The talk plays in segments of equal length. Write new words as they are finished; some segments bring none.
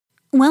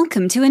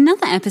Welcome to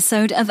another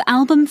episode of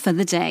Album for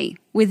the Day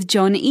with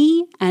John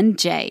E. and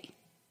Jay.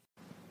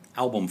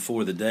 Album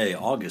for the Day,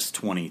 August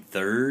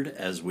 23rd,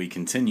 as we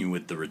continue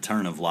with the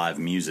return of live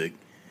music.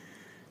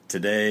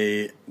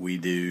 Today we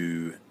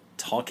do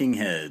Talking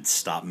Heads,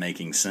 Stop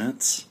Making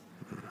Sense.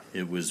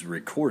 It was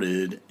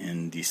recorded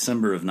in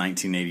December of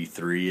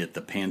 1983 at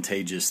the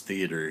Pantages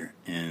Theater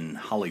in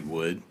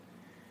Hollywood,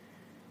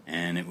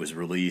 and it was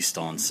released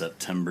on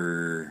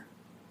September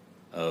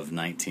of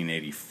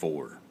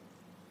 1984.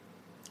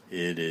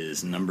 It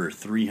is number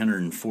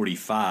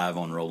 345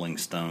 on Rolling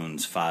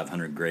Stone's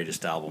 500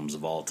 Greatest Albums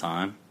of All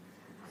Time.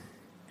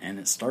 And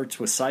it starts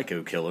with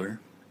Psycho Killer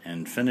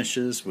and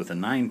finishes with a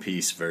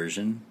 9-piece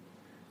version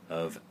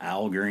of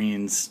Al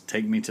Green's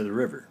Take Me to the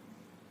River.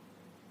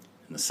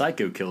 And the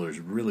Psycho Killer is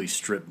really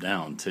stripped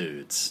down,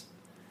 too. It's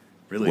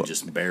really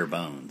just bare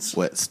bones.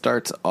 What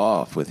starts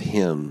off with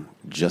him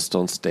just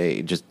on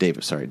stage,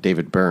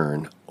 David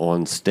Byrne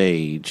on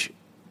stage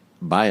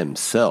by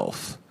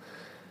himself.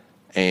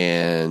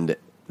 And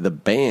the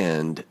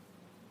band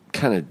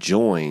kind of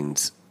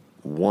joins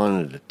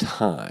one at a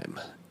time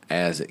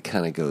as it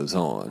kind of goes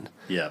on.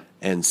 Yeah.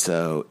 And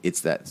so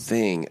it's that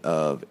thing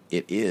of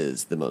it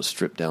is the most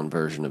stripped down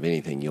version of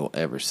anything you'll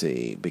ever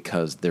see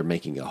because they're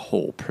making a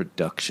whole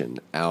production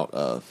out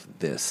of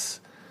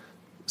this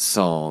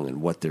song and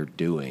what they're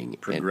doing.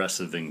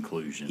 Progressive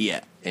inclusion.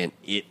 Yeah. And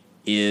it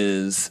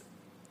is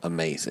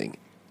amazing.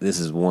 This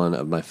is one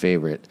of my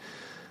favorite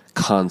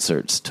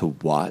concerts to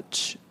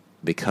watch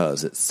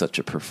because it's such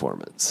a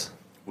performance.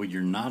 Well,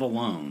 you're not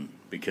alone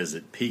because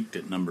it peaked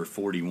at number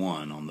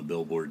 41 on the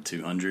Billboard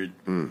 200,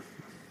 and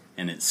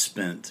it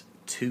spent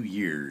 2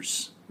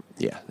 years.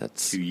 Yeah,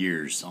 that's 2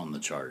 years on the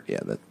chart. Yeah,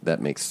 that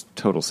makes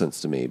total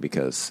sense to me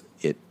because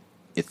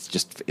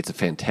it's a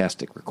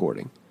fantastic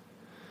recording.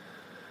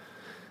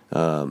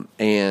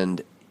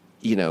 And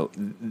you know,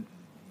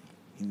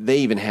 they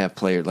even have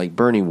players like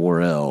Bernie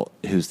Worrell,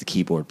 who's the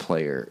keyboard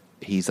player.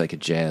 He's like a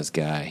jazz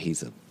guy.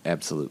 He's an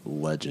absolute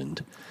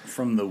legend.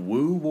 From the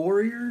Woo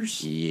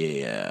Warriors?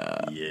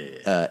 Yeah.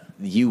 Yeah.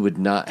 You would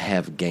not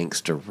have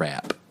gangster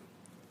rap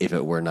if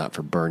it were not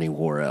for Bernie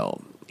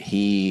Worrell.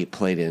 He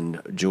played in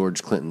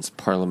George Clinton's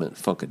Parliament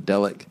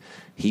Funkadelic.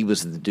 He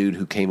was the dude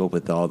who came up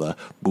with all the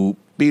boop,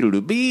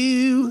 beedle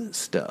boo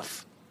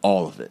stuff.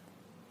 All of it.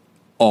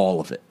 All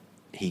of it.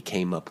 He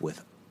came up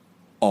with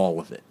all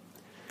of it.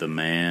 The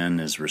man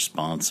is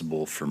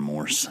responsible for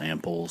more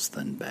samples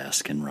than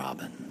Baskin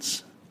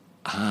Robbins.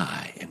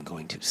 I am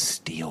going to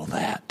steal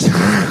that.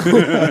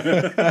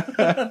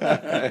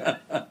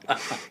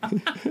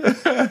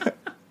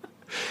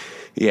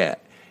 Yeah.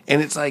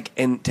 And it's like,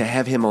 and to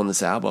have him on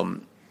this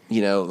album,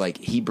 you know, like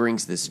he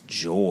brings this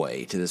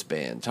joy to this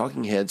band.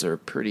 Talking Heads are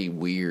pretty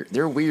weird.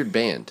 They're a weird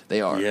band.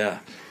 They are. Yeah.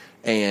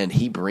 And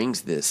he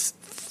brings this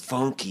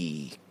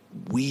funky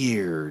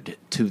weird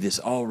to this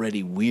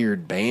already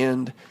weird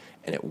band,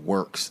 and it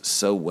works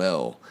so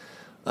well.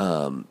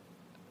 And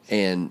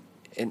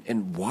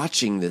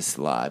watching this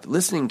live,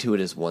 listening to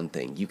it is one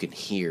thing. You can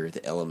hear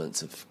the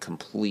elements of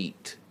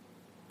complete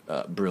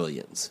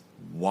brilliance.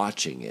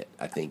 Watching it,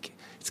 I think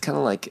it's kind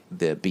of like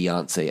the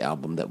Beyonce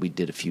album that we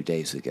did a few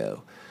days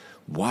ago.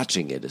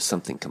 Watching it is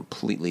something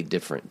completely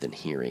different than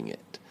hearing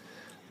it.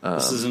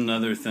 This is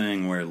another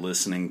thing where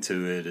listening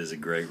to it is a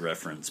great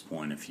reference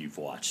point if you've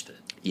watched it.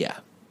 Yeah.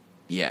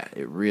 Yeah,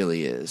 it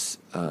really is.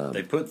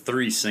 They put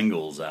 3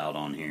 singles out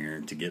on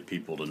here to get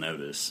people to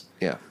notice.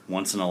 Yeah.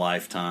 Once in a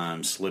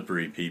Lifetime,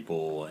 Slippery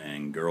People,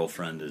 and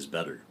Girlfriend is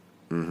Better.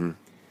 Mm-hmm.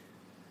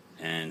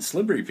 And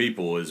Slippery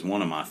People is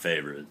one of my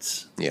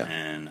favorites. Yeah.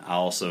 And I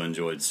also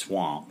enjoyed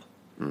Swamp.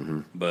 Mm-hmm.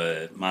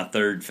 But my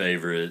third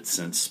favorite,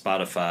 since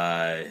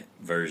Spotify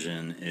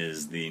version,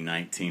 is the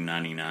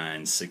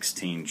 1999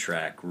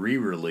 16-track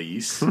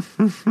re-release.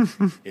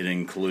 It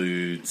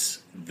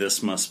includes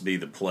This Must Be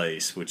the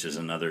Place, which is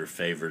another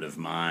favorite of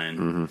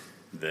mine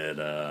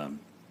that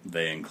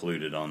they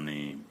included on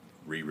the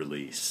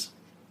re-release.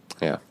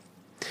 Yeah.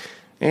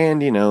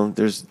 And, you know,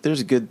 there's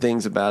good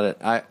things about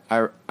it.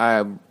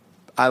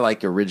 I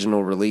like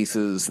original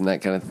releases and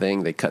that kind of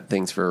thing. They cut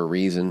things for a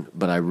reason,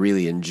 but I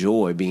really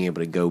enjoy being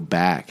able to go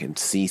back and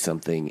see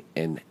something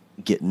and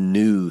get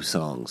new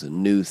songs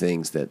and new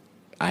things that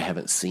I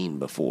haven't seen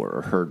before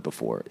or heard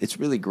before. It's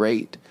really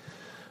great,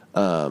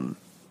 but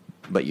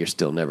you're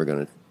still never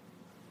going to...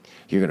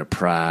 You're going to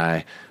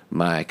pry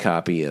my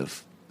copy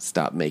of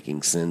Stop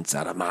Making Sense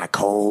out of my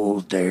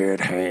cold, dead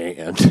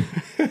hand.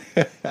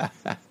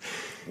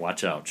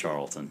 Watch out,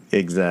 Charlton.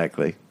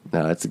 Exactly.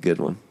 No, that's a good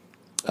one.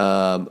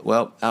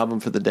 Well, album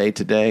for the day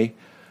today,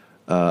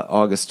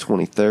 August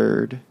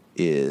 23rd,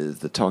 is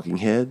the Talking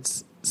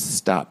Heads,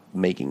 Stop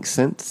Making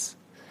Sense.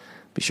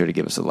 Be sure to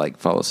give us a like,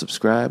 follow,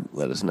 subscribe.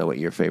 Let us know what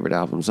your favorite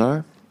albums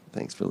are.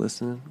 Thanks for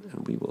listening,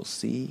 and we will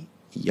see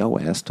yo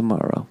ass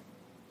tomorrow.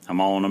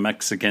 I'm on a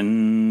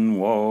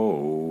Mexican,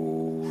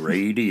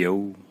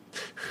 radio.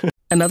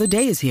 Another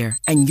day is here,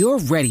 and you're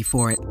ready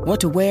for it.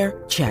 What to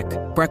wear? Check.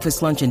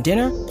 Breakfast, lunch, and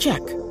dinner?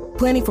 Check.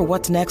 Planning for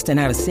what's next and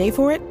how to save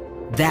for it?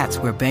 That's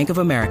where Bank of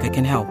America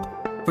can help.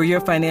 For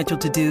your financial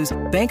to-dos,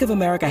 Bank of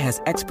America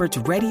has experts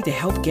ready to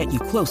help get you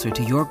closer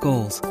to your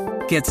goals.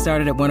 Get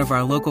started at one of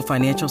our local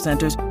financial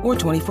centers or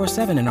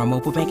 24/7 in our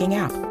mobile banking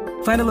app.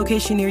 Find a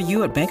location near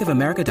you at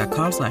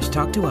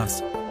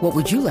bankofamerica.com/talktous. What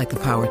would you like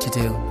the power to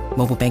do?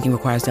 Mobile banking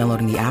requires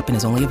downloading the app and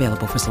is only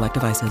available for select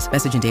devices.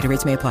 Message and data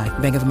rates may apply.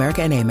 Bank of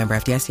America NA, member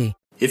FDIC.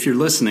 If you're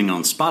listening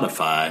on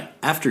Spotify,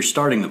 after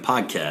starting the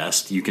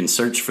podcast, you can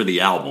search for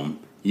the album,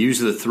 use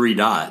the 3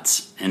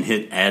 dots, and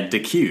hit Add to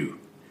Queue.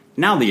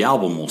 Now the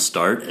album will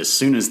start as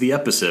soon as the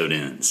episode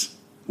ends.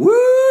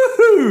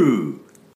 Woohoo!